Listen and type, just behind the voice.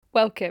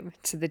Welcome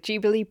to the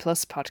Jubilee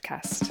Plus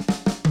podcast.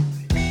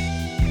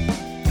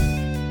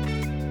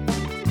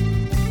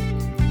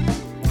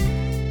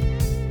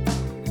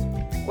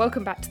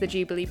 Welcome back to the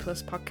Jubilee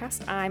Plus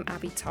podcast. I'm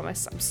Abby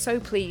Thomas. I'm so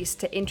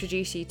pleased to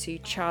introduce you to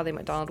Charlie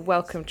MacDonald.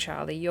 Welcome,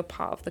 Charlie. You're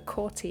part of the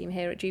core team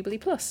here at Jubilee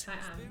Plus. I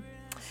am.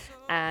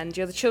 And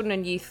you're the Children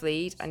and Youth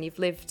Lead, and you've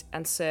lived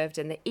and served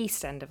in the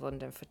East End of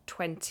London for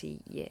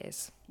 20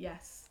 years.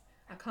 Yes.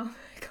 I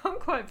can't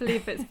quite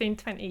believe it's been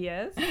 20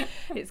 years.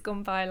 It's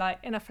gone by like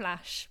in a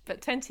flash, but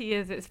 20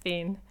 years it's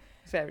been.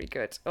 Very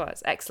good. Oh,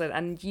 that's excellent.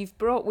 And you've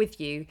brought with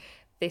you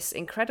this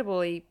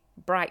incredibly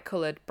bright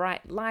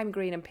lime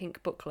green and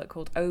pink booklet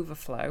called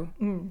Overflow.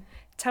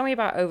 Tell me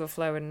about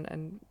Overflow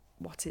and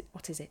what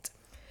is it?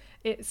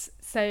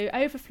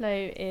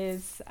 Overflow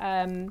is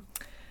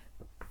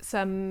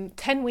some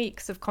 10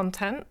 weeks of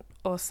content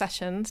or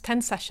sessions, 10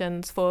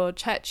 sessions for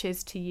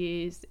churches to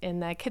use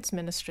in their kids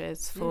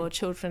ministries for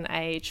children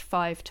aged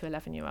 5 to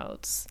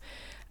 11-year-olds.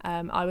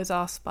 I was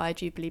asked by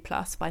Jubilee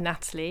Plus, by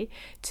Natalie,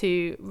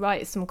 to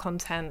write some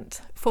content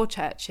for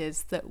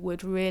churches that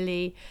would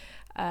really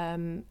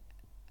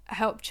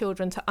help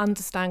children to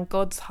understand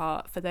God's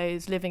heart for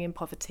those living in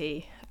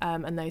poverty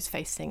and those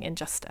facing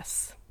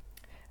injustice.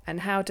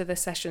 And how do the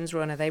sessions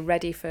run? Are they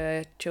ready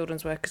for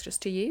children's workers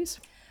just to use?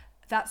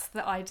 That's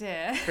the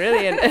idea.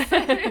 Brilliant.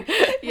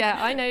 Yeah,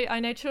 I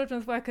know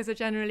children's workers are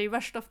generally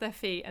rushed off their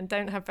feet and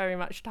don't have very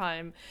much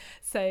time.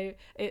 So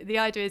the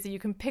idea is that you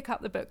can pick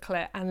up the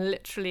booklet and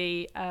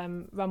literally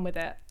run with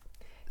it.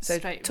 So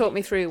talk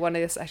me through one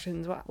of the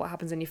sessions. What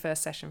happens in your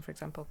first session, for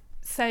example?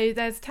 So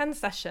there's 10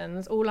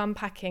 sessions, all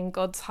unpacking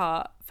God's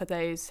heart for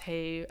those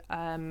who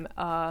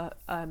are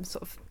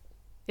sort of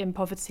in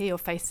poverty or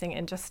facing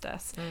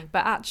injustice.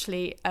 But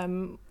actually,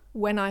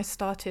 when I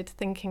started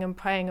thinking and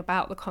praying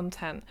about the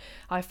content,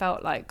 I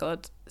felt like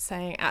God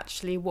saying,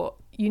 actually, what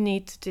you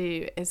need to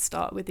do is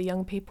start with the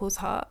young people's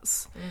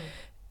hearts.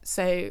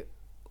 So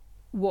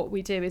what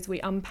we do is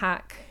we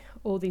unpack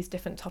all these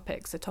different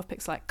topics. So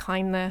topics like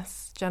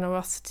kindness,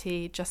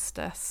 generosity,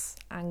 justice,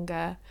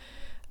 anger,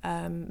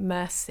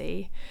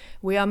 mercy.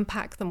 We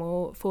unpack them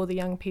all for the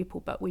young people,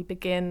 but we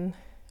begin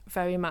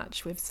very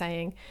much with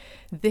saying,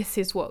 this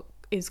is what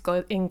is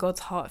God in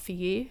God's heart for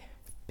you.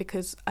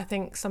 Because I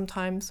think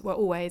sometimes, well,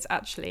 always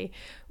actually,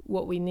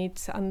 what we need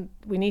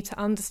to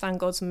understand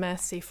God's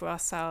mercy for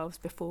ourselves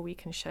before we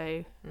can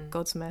show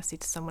God's mercy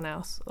to someone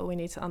else, or we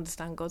need to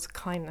understand God's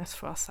kindness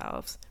for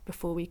ourselves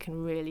before we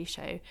can really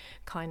show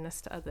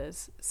kindness to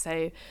others.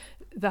 So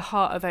the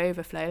heart of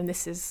overflow, and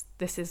this is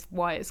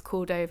why it's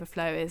called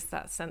Overflow, is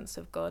that sense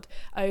of God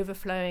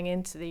overflowing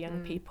into the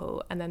young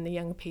people, and then the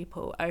young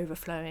people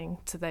overflowing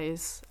to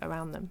those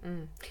around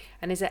them.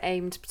 And is it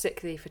aimed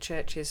particularly for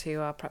churches who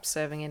are perhaps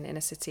serving in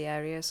inner city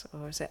areas,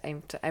 or is it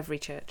aimed to every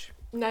church?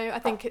 No, I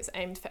think it's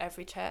aimed for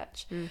every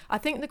church. I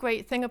think the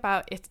great thing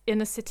about it,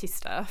 inner city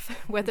stuff,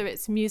 whether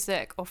it's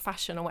music or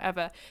fashion or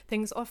whatever,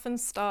 things often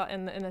start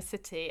in the inner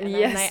city and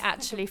then they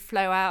actually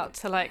flow out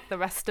to like the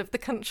rest of the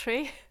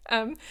country.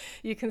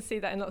 You can see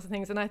that in lots of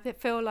things. And I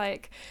feel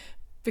like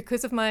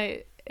because of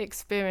my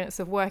experience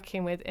of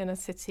working with inner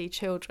city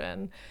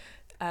children,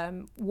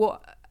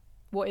 what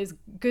is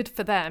good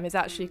for them is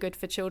actually good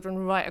for children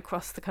right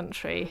across the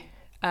country.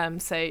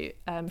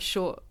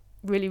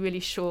 Really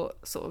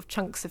short sort of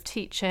chunks of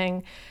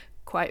teaching,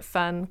 quite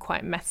fun,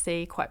 quite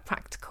messy, quite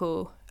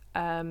practical,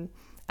 and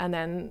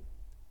then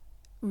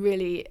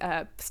really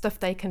stuff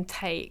they can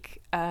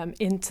take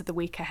into the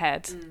week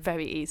ahead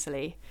very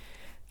easily.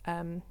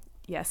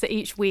 So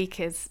each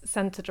week is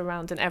centred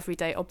around an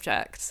everyday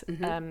object.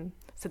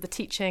 So the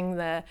teaching,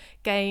 the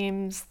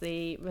games,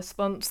 the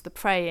response, the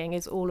praying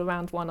is all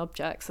around one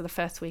object. So the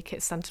first week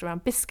it's centred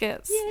around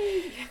biscuits.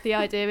 Yay! The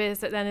idea is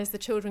that then as the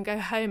children go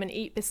home and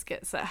eat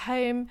biscuits at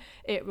home,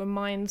 it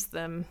reminds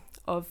them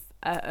of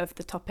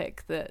the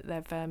topic that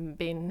they've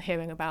been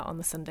hearing about on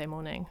the Sunday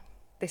morning.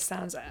 This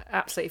sounds an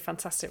absolutely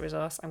fantastic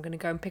resource. I'm going to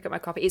go and pick up my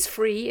copy. It's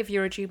free if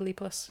you're a Jubilee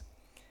Plus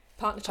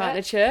partner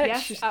church.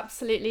 Yes,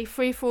 absolutely.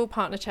 Free for all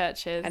partner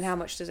churches. And how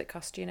much does it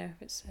cost, do you know?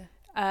 If it's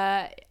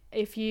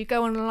if you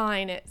go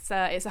online, it's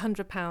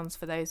 £100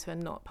 for those who are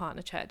not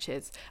partner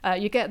churches.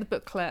 You get the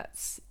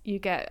booklets, you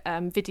get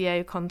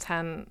video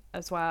content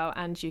as well,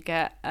 and you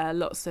get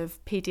lots of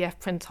PDF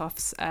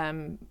print-offs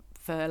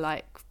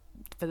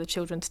for the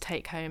children to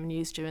take home and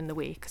use during the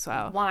week as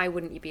well. Why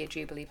wouldn't you be a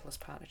Jubilee Plus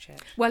partner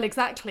church? Well,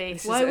 exactly.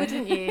 Why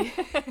wouldn't you?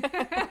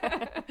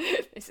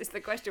 This is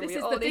the question we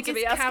all need to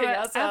be asking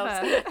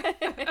ourselves.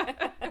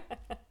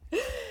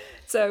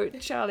 So,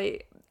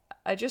 Charlie,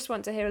 I just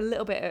want to hear a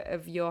little bit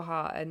of your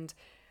heart, and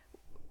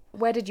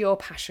where did your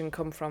passion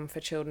come from for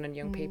children and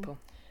young people?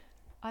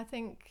 I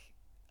think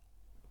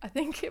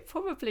it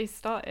probably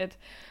started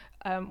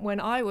when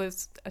I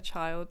was a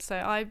child. So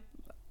I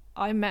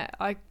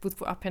was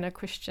brought up in a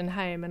Christian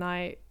home, and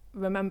I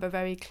remember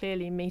very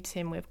clearly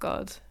meeting with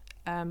God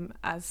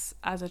as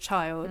a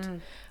child.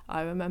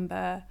 I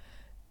remember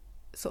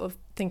sort of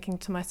thinking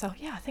to myself,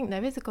 yeah, I think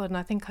there is a God and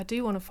I think I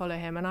do want to follow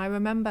him. And I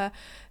remember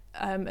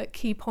at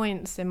key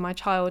points in my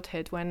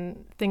childhood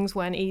when things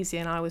weren't easy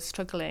and I was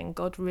struggling,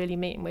 God really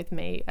meeting with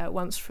me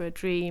once through a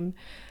dream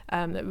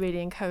that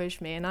really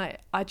encouraged me. And I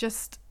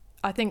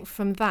think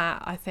from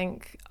that,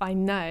 I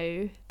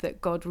know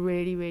that God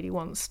really, really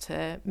wants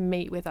to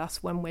meet with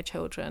us when we're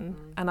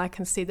children. And I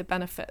can see the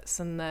benefits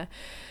and the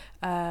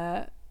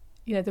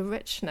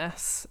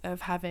richness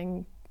of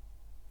having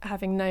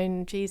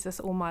known Jesus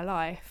all my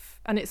life.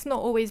 And it's not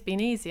always been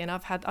easy, and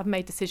I've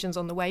made decisions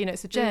on the way.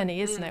 It's a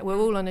journey, isn't it? We're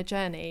all on a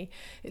journey.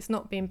 It's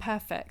not been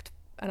perfect,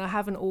 and I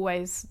haven't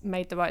always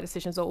made the right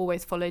decisions or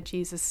always followed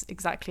Jesus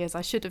exactly as I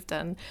should have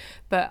done.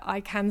 But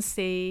I can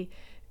see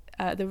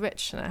the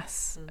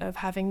richness of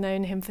having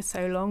known him for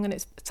so long, and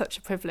it's such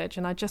a privilege,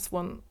 and I just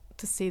want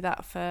to see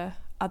that for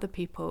other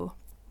people.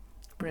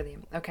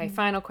 Brilliant. Okay,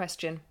 final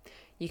question.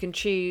 You can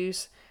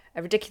choose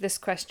a ridiculous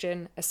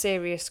question, a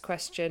serious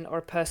question, or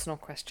a personal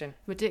question.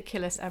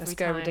 Ridiculous every time. Let's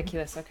go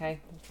ridiculous, okay.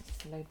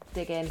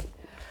 Dig in.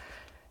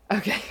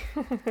 Okay.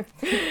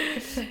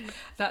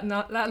 That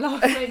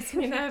laugh makes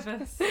me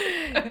nervous.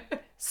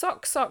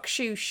 Sock, sock,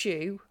 shoe,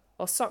 shoe,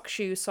 or sock,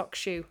 shoe, sock,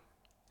 shoe?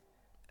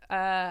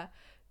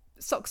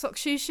 Sock, sock,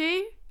 shoe,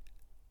 shoe.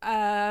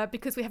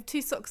 Because we have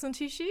 2 socks and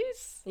 2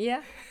 shoes.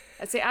 Yeah.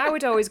 See, I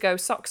would always go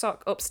sock,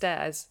 sock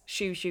upstairs,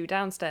 shoe, shoe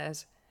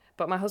downstairs.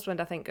 But my husband,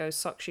 I think, goes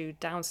sock, shoe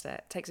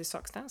downstairs, takes his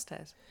socks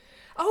downstairs.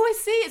 Oh, I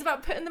see. It's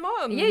about putting them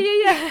on.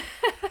 Yeah.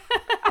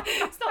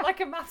 It's not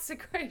like a maths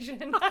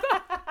equation. I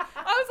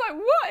was like,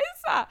 what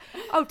is that?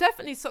 Oh,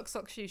 definitely sock,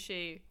 sock, shoe,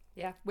 shoe.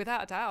 Yeah.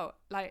 Without a doubt.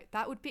 Like,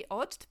 that would be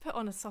odd to put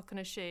on a sock and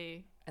a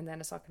shoe. And then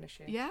a sock and a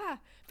shoe. Yeah,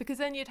 because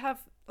then you'd have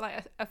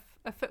like a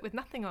foot with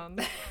nothing on.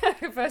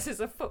 Versus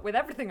a foot with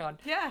everything on.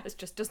 Yeah. It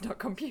just does not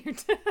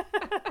compute.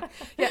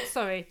 Yeah,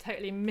 sorry,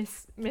 totally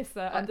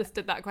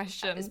understood that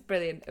question. It's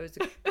brilliant. It was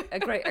a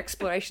great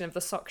exploration of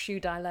the sock-shoe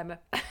dilemma.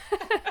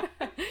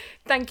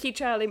 Thank you,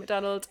 Charlie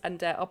MacDonald,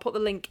 and I'll put the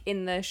link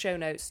in the show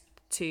notes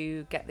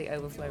to get the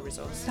Overflow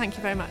resource. Thank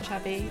you very much,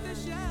 Abby.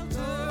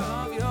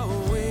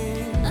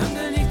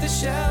 Underneath the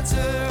shelter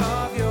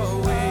of